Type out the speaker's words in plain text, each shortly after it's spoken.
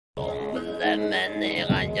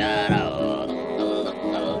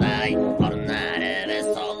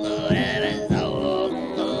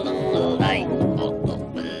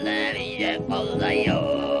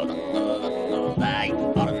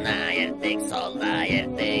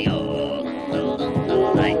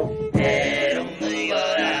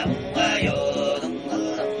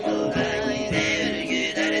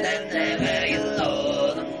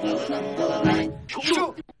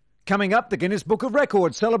Coming up, the Guinness Book of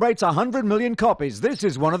Records celebrates 100 million copies. This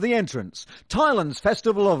is one of the entrants. Thailand's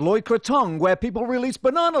Festival of Loy Krathong, where people release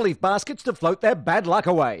banana leaf baskets to float their bad luck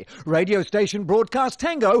away. Radio station broadcasts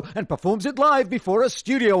tango and performs it live before a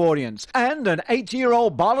studio audience. And an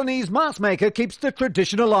 80-year-old Balinese mask maker keeps the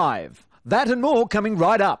tradition alive. That and more coming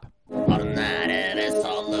right up.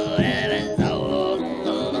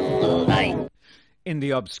 In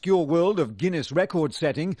the obscure world of Guinness record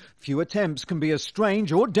setting, few attempts can be as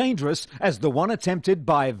strange or dangerous as the one attempted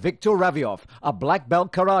by Viktor Raviov, a black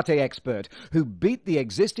belt karate expert, who beat the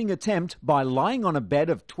existing attempt by lying on a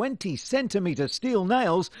bed of 20-centimetre steel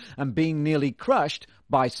nails and being nearly crushed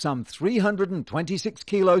by some 326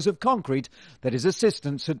 kilos of concrete that his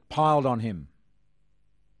assistants had piled on him.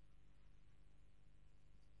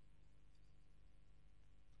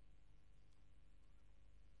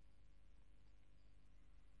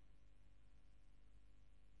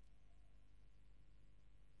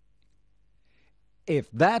 If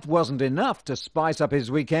that wasn't enough to spice up his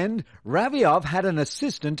weekend, Raviov had an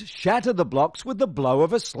assistant shatter the blocks with the blow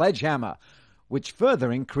of a sledgehammer, which further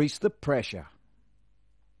increased the pressure.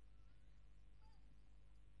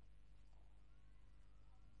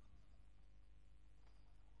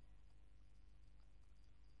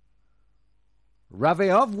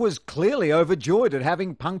 Raviov was clearly overjoyed at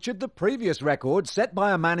having punctured the previous record set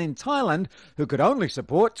by a man in Thailand who could only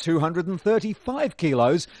support 235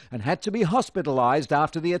 kilos and had to be hospitalized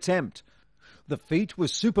after the attempt. The feat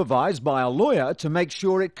was supervised by a lawyer to make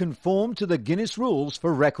sure it conformed to the Guinness rules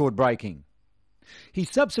for record breaking. He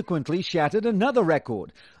subsequently shattered another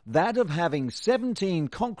record, that of having 17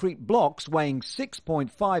 concrete blocks weighing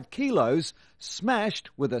 6.5 kilos smashed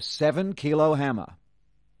with a 7-kilo hammer.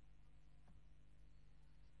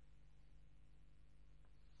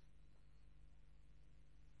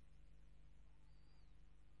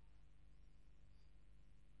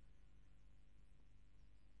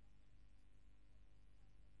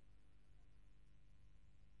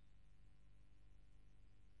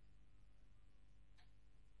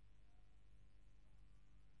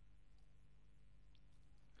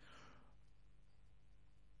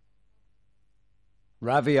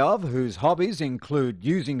 Raviov, whose hobbies include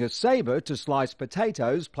using a sabre to slice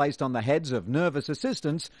potatoes placed on the heads of nervous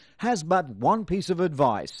assistants, has but one piece of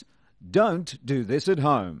advice: don't do this at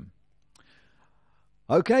home.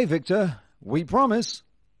 Okay, Victor, we promise.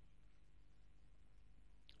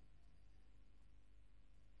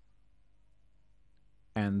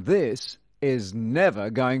 And this is never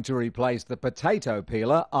going to replace the potato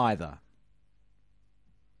peeler either.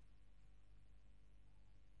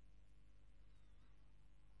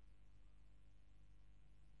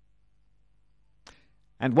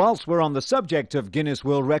 And whilst we're on the subject of Guinness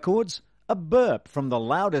World Records, a burp from the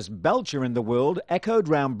loudest belcher in the world echoed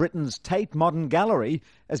round Britain's Tate Modern Gallery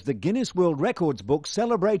as the Guinness World Records book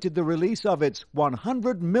celebrated the release of its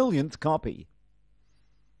 100 millionth copy.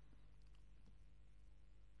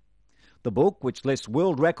 The book, which lists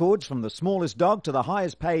world records from the smallest dog to the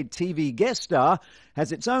highest paid TV guest star,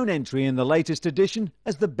 has its own entry in the latest edition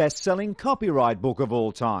as the best-selling copyright book of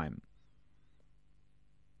all time.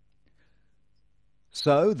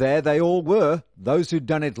 So there they all were, those who'd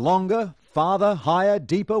done it longer, farther, higher,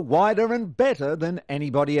 deeper, wider and better than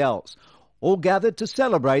anybody else, all gathered to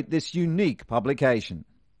celebrate this unique publication.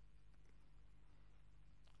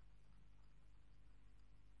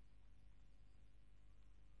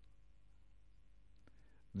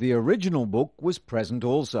 The original book was present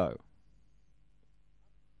also.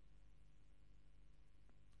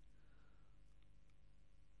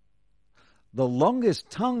 The longest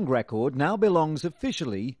tongue record now belongs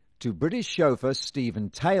officially to British chauffeur Stephen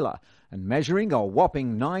Taylor, and measuring a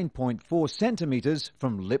whopping 9.4 centimetres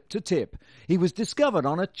from lip to tip. He was discovered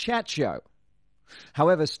on a chat show.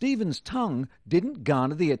 However, Stephen's tongue didn't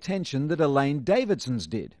garner the attention that Elaine Davidson's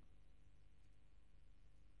did.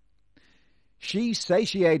 She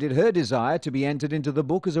satiated her desire to be entered into the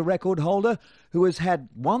book as a record holder who has had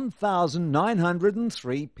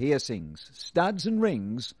 1,903 piercings, studs and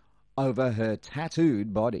rings over her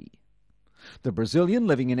tattooed body. The Brazilian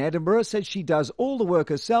living in Edinburgh says she does all the work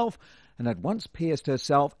herself and had once pierced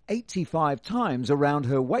herself 85 times around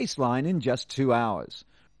her waistline in just 2 hours.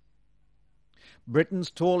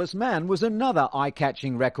 Britain's tallest man was another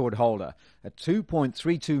eye-catching record holder. At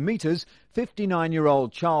 2.32 metres,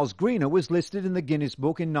 59-year-old Charles Greener was listed in the Guinness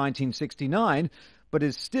Book in 1969, but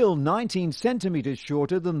is still 19 centimetres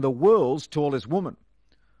shorter than the world's tallest woman.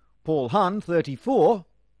 Paul Hunn, 34,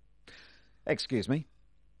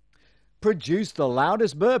 produced the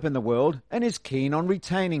loudest burp in the world and is keen on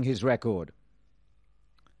retaining his record.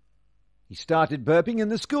 He started burping in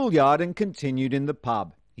the schoolyard and continued in the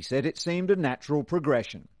pub. He said it seemed a natural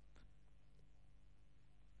progression.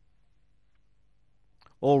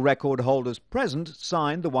 All record holders present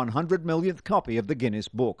signed the 100 millionth copy of the Guinness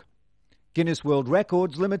Book. Guinness World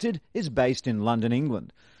Records Limited is based in London,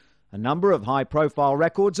 England. A number of high-profile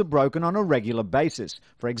records are broken on a regular basis.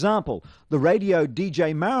 For example, the radio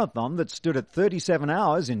DJ marathon that stood at 37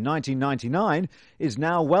 hours in 1999 is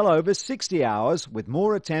now well over 60 hours, with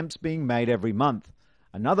more attempts being made every month.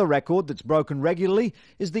 Another record that's broken regularly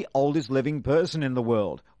is the oldest living person in the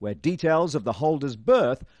world, where details of the holder's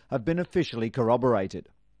birth have been officially corroborated.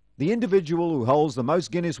 The individual who holds the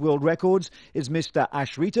most Guinness World Records is Mr.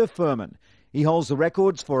 Ashrita Furman. He holds the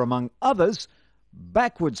records for, among others,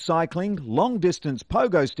 backwards cycling, long-distance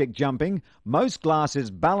pogo stick jumping, most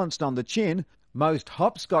glasses balanced on the chin, most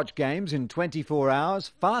hopscotch games in 24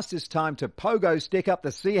 hours, fastest time to pogo stick up the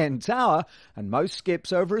CN Tower, and most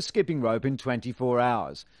skips over a skipping rope in 24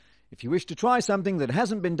 hours. If you wish to try something that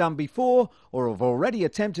hasn't been done before or have already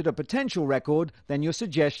attempted a potential record, then your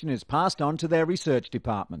suggestion is passed on to their research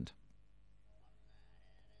department.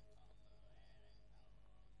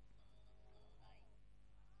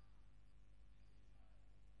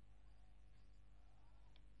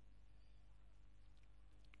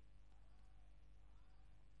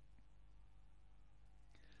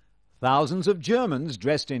 Thousands of Germans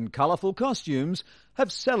dressed in colourful costumes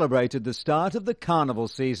have celebrated the start of the carnival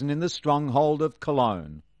season in the stronghold of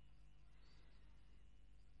Cologne.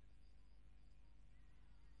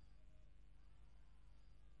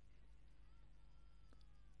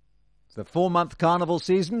 The 4-month carnival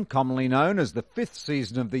season, commonly known as the 5th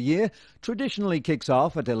season of the year, traditionally kicks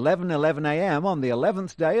off at 11:11 a.m. on the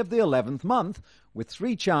 11th day of the 11th month with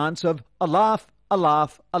 3 chants of a laugh, a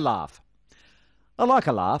laugh, a laugh. I like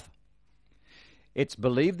a laugh. It's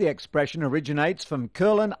believed the expression originates from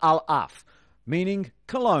Köln al-Af, meaning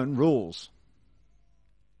Cologne rules.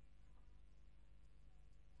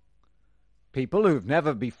 People who've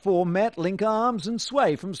never before met link arms and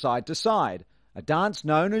sway from side to side, a dance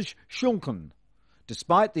known as Schunken.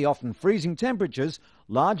 Despite the often freezing temperatures,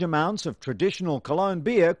 large amounts of traditional Cologne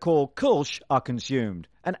beer called Kölsch are consumed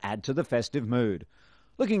and add to the festive mood.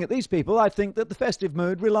 Looking at these people, I think that the festive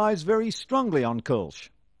mood relies very strongly on Kölsch.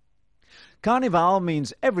 Carnival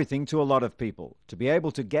means everything to a lot of people. To be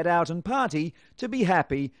able to get out and party, to be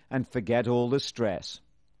happy and forget all the stress.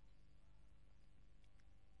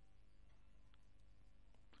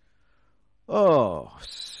 Oh,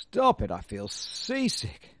 stop it, I feel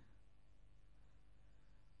seasick.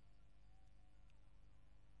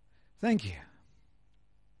 Thank you.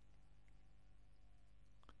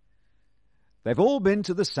 They've all been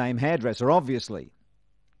to the same hairdresser, obviously.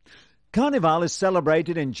 Carnival is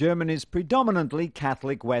celebrated in Germany's predominantly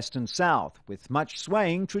Catholic West and South, with much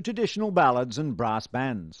swaying to traditional ballads and brass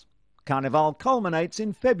bands. Carnival culminates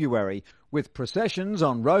in February, with processions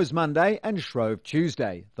on Rose Monday and Shrove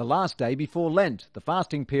Tuesday, the last day before Lent, the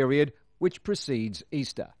fasting period which precedes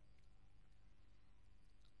Easter.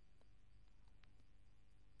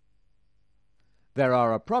 There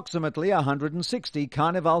are approximately 160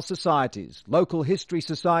 Carnival societies, local history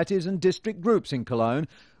societies and district groups in Cologne,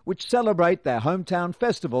 which celebrate their hometown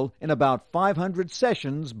festival in about 500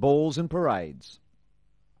 sessions, balls and parades.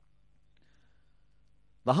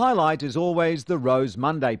 The highlight is always the Rose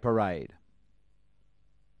Monday parade.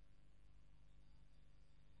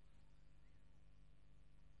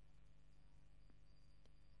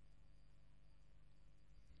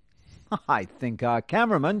 I think our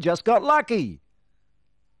cameraman just got lucky.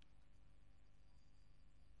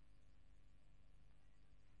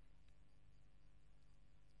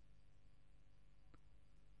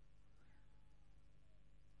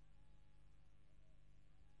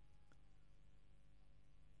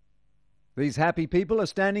 These happy people are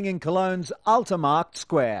standing in Cologne's Altermarkt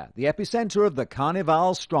Square, the epicenter of the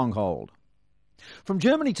Carnival stronghold. From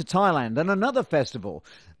Germany to Thailand and another festival.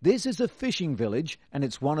 This is a fishing village and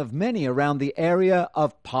it's one of many around the area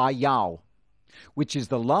of Phra Yau, which is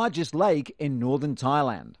the largest lake in northern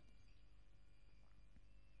Thailand.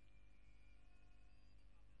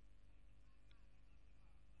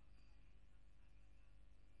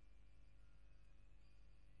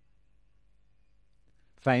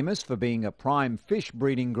 Famous for being a prime fish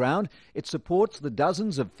breeding ground, it supports the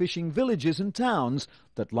dozens of fishing villages and towns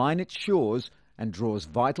that line its shores and draws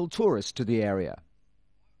vital tourists to the area.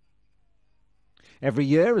 Every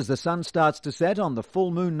year, as the sun starts to set on the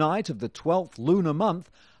full moon night of the 12th lunar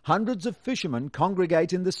month, hundreds of fishermen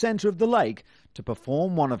congregate in the centre of the lake to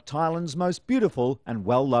perform one of Thailand's most beautiful and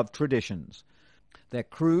well-loved traditions. Their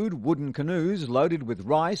crude wooden canoes loaded with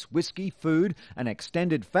rice, whiskey, food and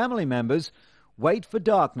extended family members wait for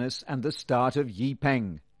darkness and the start of Yi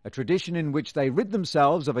Peng, a tradition in which they rid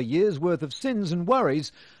themselves of a year's worth of sins and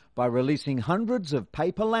worries by releasing hundreds of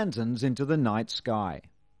paper lanterns into the night sky.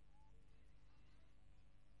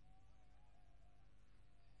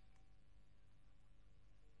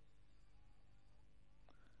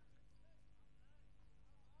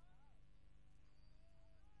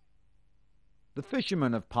 The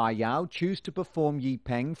fishermen of Pa Yau choose to perform Yi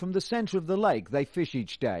Peng from the centre of the lake they fish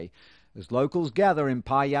each day, as locals gather in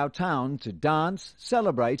Pa Yau town to dance,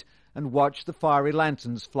 celebrate and watch the fiery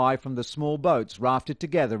lanterns fly from the small boats rafted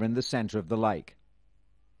together in the centre of the lake.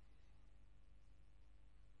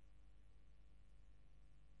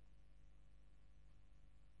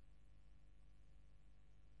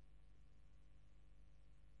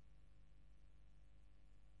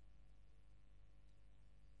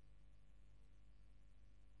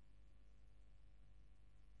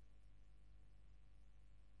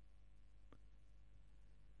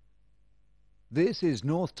 This is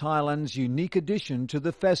North Thailand's unique addition to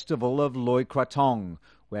the festival of Loi Krathong,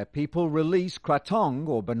 where people release krathong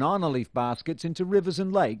or banana leaf baskets into rivers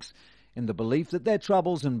and lakes in the belief that their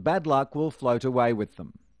troubles and bad luck will float away with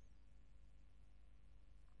them.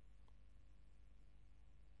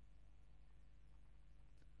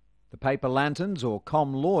 The paper lanterns, or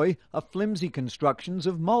kom loi, are flimsy constructions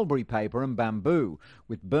of mulberry paper and bamboo,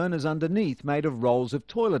 with burners underneath made of rolls of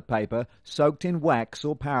toilet paper soaked in wax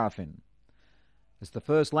or paraffin. As the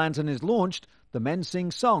first lantern is launched, the men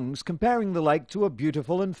sing songs comparing the lake to a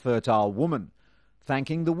beautiful and fertile woman,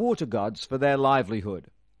 thanking the water gods for their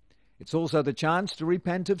livelihood. It's also the chance to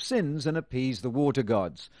repent of sins and appease the water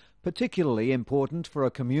gods, particularly important for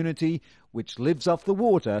a community which lives off the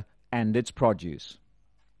water and its produce.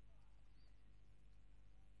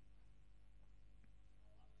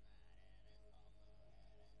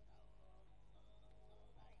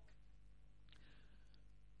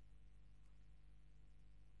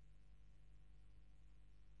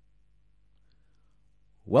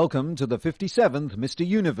 Welcome to the 57th Mr.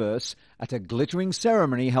 Universe at a glittering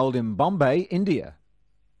ceremony held in Bombay, India.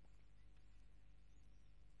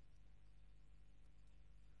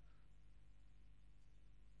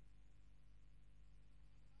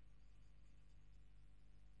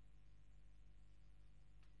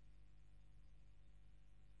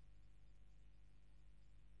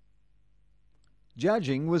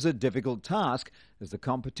 Judging was a difficult task as the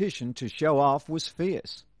competition to show off was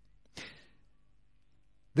fierce.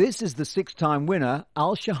 This is the six-time winner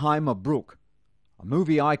Al-Shahai Mabruk. A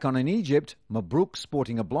movie icon in Egypt, Mabruk,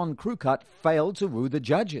 sporting a blonde crew cut, failed to woo the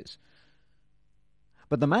judges.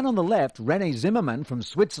 But the man on the left, René Zimmermann from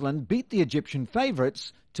Switzerland, beat the Egyptian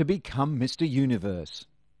favourites to become Mr. Universe.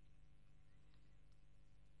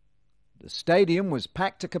 The stadium was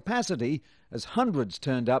packed to capacity as hundreds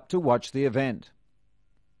turned up to watch the event.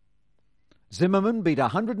 Zimmermann beat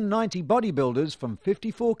 190 bodybuilders from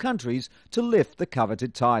 54 countries to lift the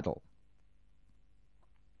coveted title.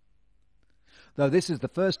 Though this is the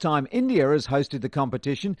first time India has hosted the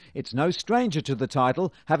competition, it's no stranger to the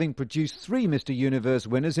title, having produced 3 Mr. Universe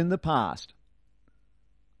winners in the past.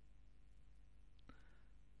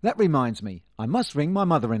 That reminds me, I must ring my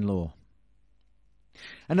mother-in-law.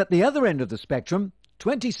 And at the other end of the spectrum,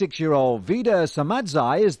 26-year-old Vida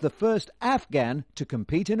Samadzai is the first Afghan to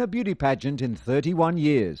compete in a beauty pageant in 31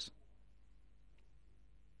 years.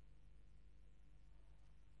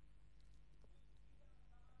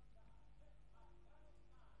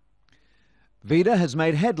 Vida has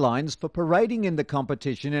made headlines for parading in the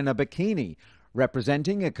competition in a bikini,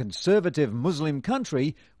 representing a conservative Muslim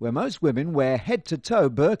country where most women wear head-to-toe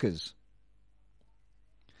burqas.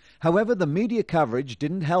 However, the media coverage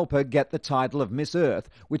didn't help her get the title of Miss Earth,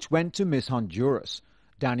 which went to Miss Honduras,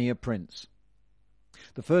 Dania Prince.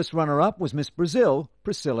 The first runner-up was Miss Brazil,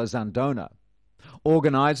 Priscilla Zandona.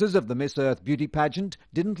 Organisers of the Miss Earth beauty pageant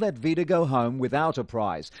didn't let Vida go home without a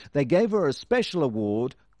prize. They gave her a special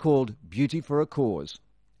award called Beauty for a Cause.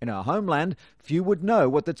 In her homeland, few would know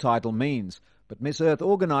what the title means, but Miss Earth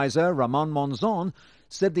organiser Ramon Monzon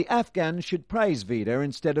said the Afghans should praise Vida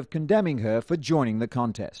instead of condemning her for joining the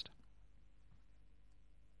contest.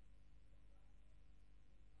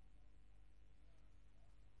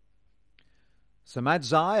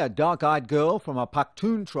 Samadzai, a dark-eyed girl from a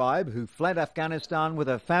Pashtun tribe who fled Afghanistan with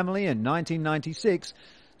her family in 1996,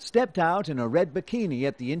 stepped out in a red bikini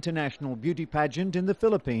at the International Beauty Pageant in the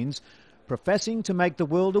Philippines, professing to make the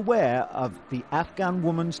world aware of the Afghan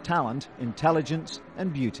woman's talent, intelligence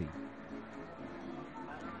and beauty.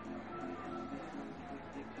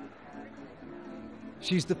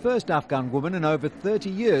 She's the first Afghan woman in over 30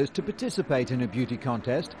 years to participate in a beauty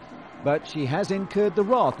contest, but she has incurred the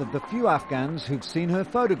wrath of the few Afghans who've seen her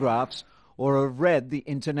photographs or have read the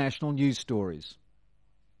international news stories.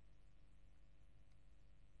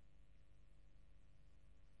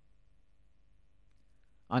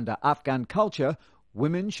 Under Afghan culture,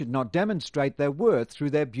 women should not demonstrate their worth through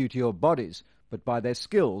their beauty or bodies, but by their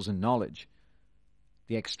skills and knowledge.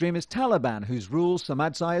 The extremist Taliban, whose rules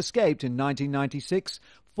Samadzai escaped in 1996,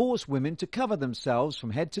 forced women to cover themselves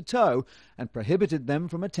from head to toe and prohibited them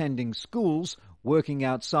from attending schools, working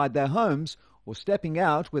outside their homes, or stepping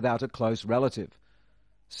out without a close relative.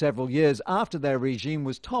 Several years after their regime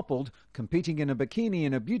was toppled, competing in a bikini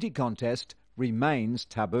in a beauty contest remains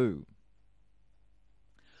taboo.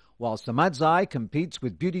 While Samadzai competes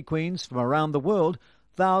with beauty queens from around the world,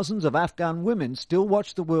 thousands of Afghan women still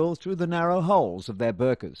watch the world through the narrow holes of their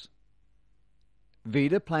burqas.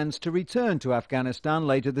 Vida plans to return to Afghanistan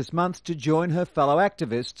later this month to join her fellow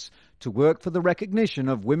activists to work for the recognition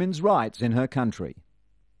of women's rights in her country.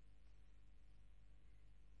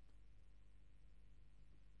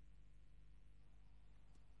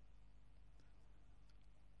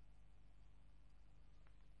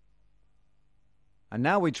 And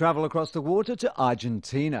now we travel across the water to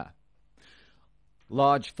Argentina.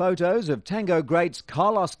 Large photos of tango greats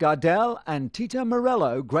Carlos Gardel and Tita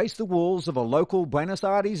Morello grace the walls of a local Buenos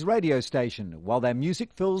Aires radio station, while their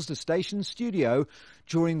music fills the station's studio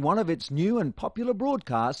during one of its new and popular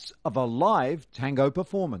broadcasts of a live tango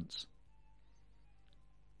performance.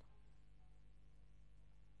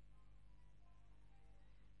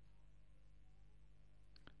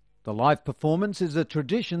 The live performance is a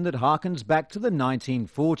tradition that harkens back to the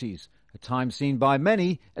 1940s, a time seen by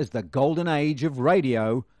many as the golden age of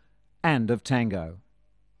radio and of tango.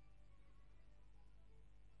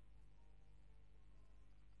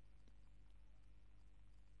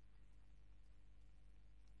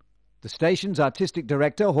 The station's artistic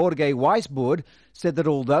director, Jorge Weisbord, said that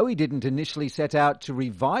although he didn't initially set out to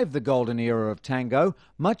revive the golden era of tango,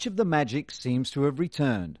 much of the magic seems to have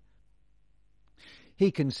returned. He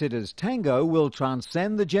considers tango will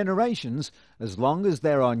transcend the generations as long as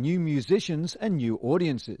there are new musicians and new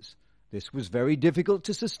audiences. This was very difficult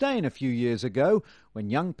to sustain a few years ago when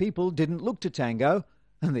young people didn't look to tango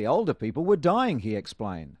and the older people were dying, he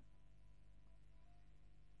explained.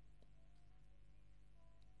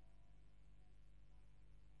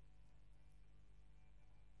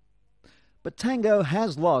 But tango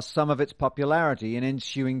has lost some of its popularity in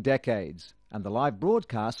ensuing decades, and the live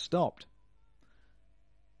broadcast stopped.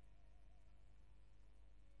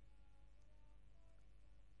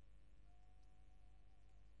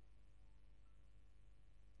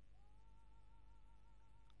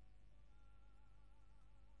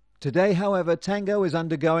 Today, however, tango is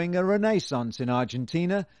undergoing a renaissance in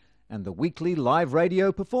Argentina, and the weekly live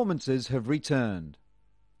radio performances have returned.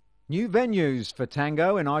 New venues for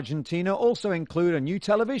tango in Argentina also include a new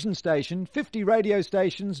television station, 50 radio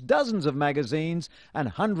stations, dozens of magazines, and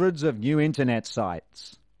hundreds of new internet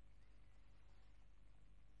sites.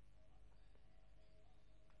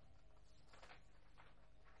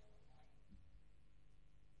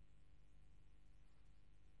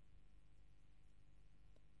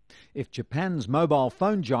 If Japan's mobile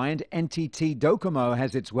phone giant NTT Docomo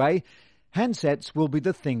has its way, handsets will be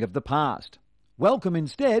the thing of the past. Welcome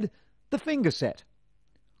instead the finger set.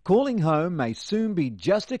 Calling home may soon be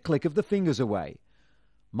just a click of the fingers away.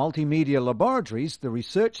 Multimedia Laboratories, the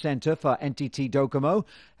research center for NTT Docomo,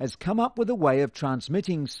 has come up with a way of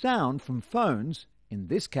transmitting sound from phones, in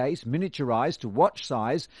this case miniaturized to watch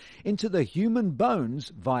size, into the human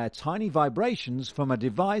bones via tiny vibrations from a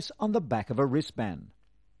device on the back of a wristband.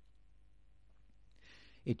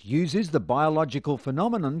 It uses the biological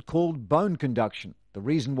phenomenon called bone conduction, the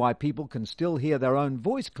reason why people can still hear their own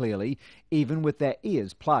voice clearly even with their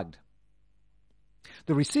ears plugged.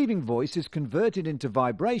 The receiving voice is converted into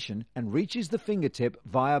vibration and reaches the fingertip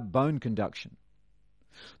via bone conduction.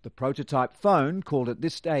 The prototype phone, called at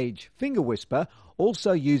this stage Finger Whisper,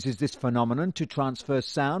 also uses this phenomenon to transfer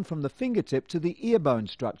sound from the fingertip to the ear bone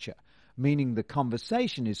structure, meaning the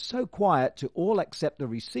conversation is so quiet to all except the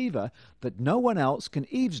receiver that no one else can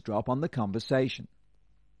eavesdrop on the conversation.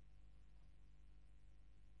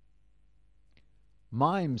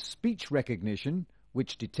 Mime speech recognition,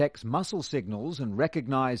 which detects muscle signals and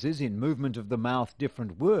recognizes in movement of the mouth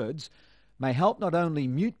different words, may help not only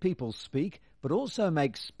mute people speak, but also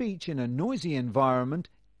make speech in a noisy environment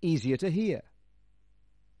easier to hear.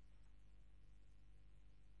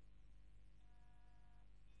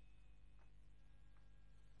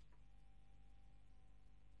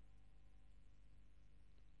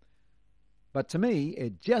 But to me,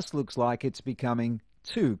 it just looks like it's becoming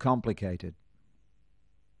too complicated.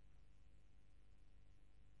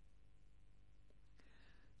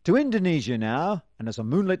 To Indonesia now, and as a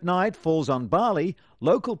moonlit night falls on Bali,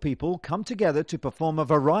 local people come together to perform a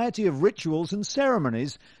variety of rituals and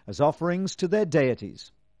ceremonies as offerings to their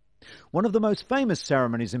deities. One of the most famous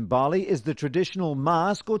ceremonies in Bali is the traditional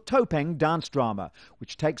mask or topeng dance drama,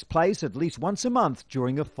 which takes place at least once a month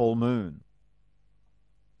during a full moon.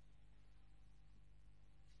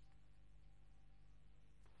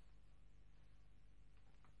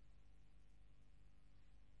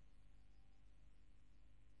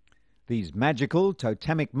 These magical,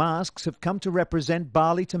 totemic masks have come to represent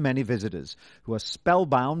Bali to many visitors, who are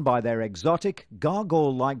spellbound by their exotic,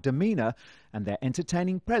 gargoyle-like demeanour and their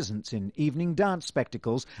entertaining presence in evening dance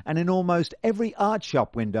spectacles and in almost every art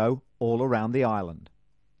shop window all around the island.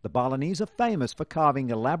 The Balinese are famous for carving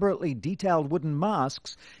elaborately detailed wooden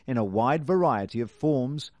masks in a wide variety of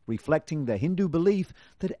forms, reflecting the Hindu belief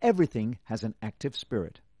that everything has an active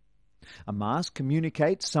spirit. A mask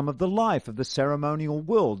communicates some of the life of the ceremonial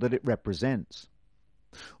world that it represents.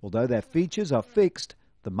 Although their features are fixed,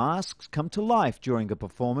 the masks come to life during a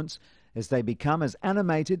performance as they become as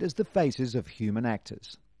animated as the faces of human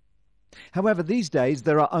actors. However, these days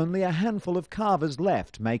there are only a handful of carvers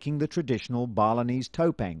left making the traditional Balinese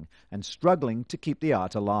topeng and struggling to keep the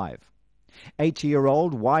art alive.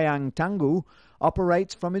 80-year-old Wayang Tanggu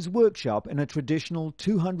operates from his workshop in a traditional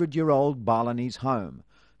 200-year-old Balinese home,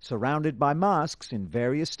 surrounded by masks in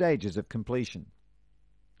various stages of completion.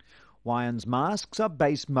 Wayang's masks are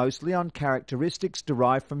based mostly on characteristics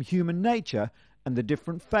derived from human nature and the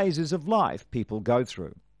different phases of life people go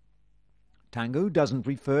through. Tanggu doesn't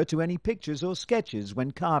refer to any pictures or sketches when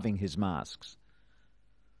carving his masks.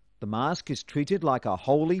 The mask is treated like a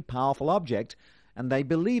holy, powerful object, and they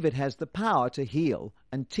believe it has the power to heal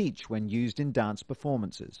and teach when used in dance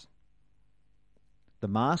performances. The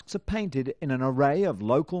masks are painted in an array of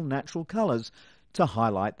local natural colours to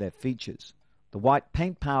highlight their features. The white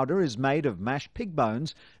paint powder is made of mashed pig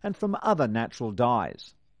bones and from other natural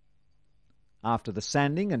dyes. After the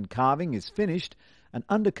sanding and carving is finished, an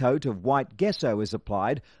undercoat of white gesso is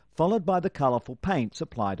applied, followed by the colourful paints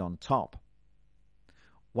applied on top.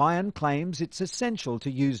 Wayang claims it's essential to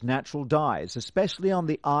use natural dyes, especially on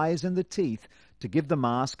the eyes and the teeth, to give the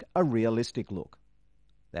mask a realistic look.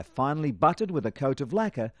 They're finally buttered with a coat of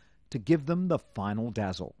lacquer to give them the final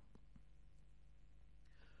dazzle.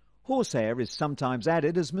 Horsehair is sometimes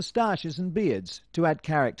added as moustaches and beards to add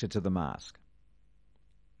character to the mask.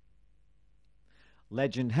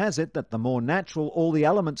 Legend has it that the more natural all the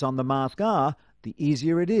elements on the mask are, the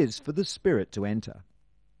easier it is for the spirit to enter.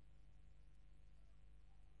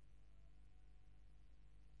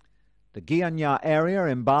 The Gianyar area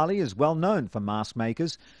in Bali is well known for mask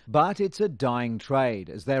makers, but it's a dying trade,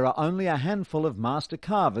 as there are only a handful of master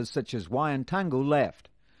carvers such as Wayang Tanggu left.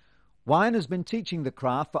 Wayang has been teaching the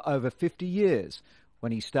craft for over 50 years,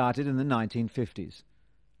 when he started in the 1950s.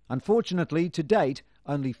 Unfortunately, to date,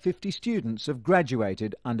 only 50 students have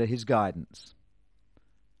graduated under his guidance.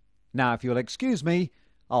 Now, if you'll excuse me,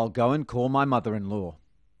 I'll go and call my mother-in-law.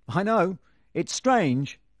 I know, it's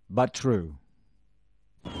strange, but true.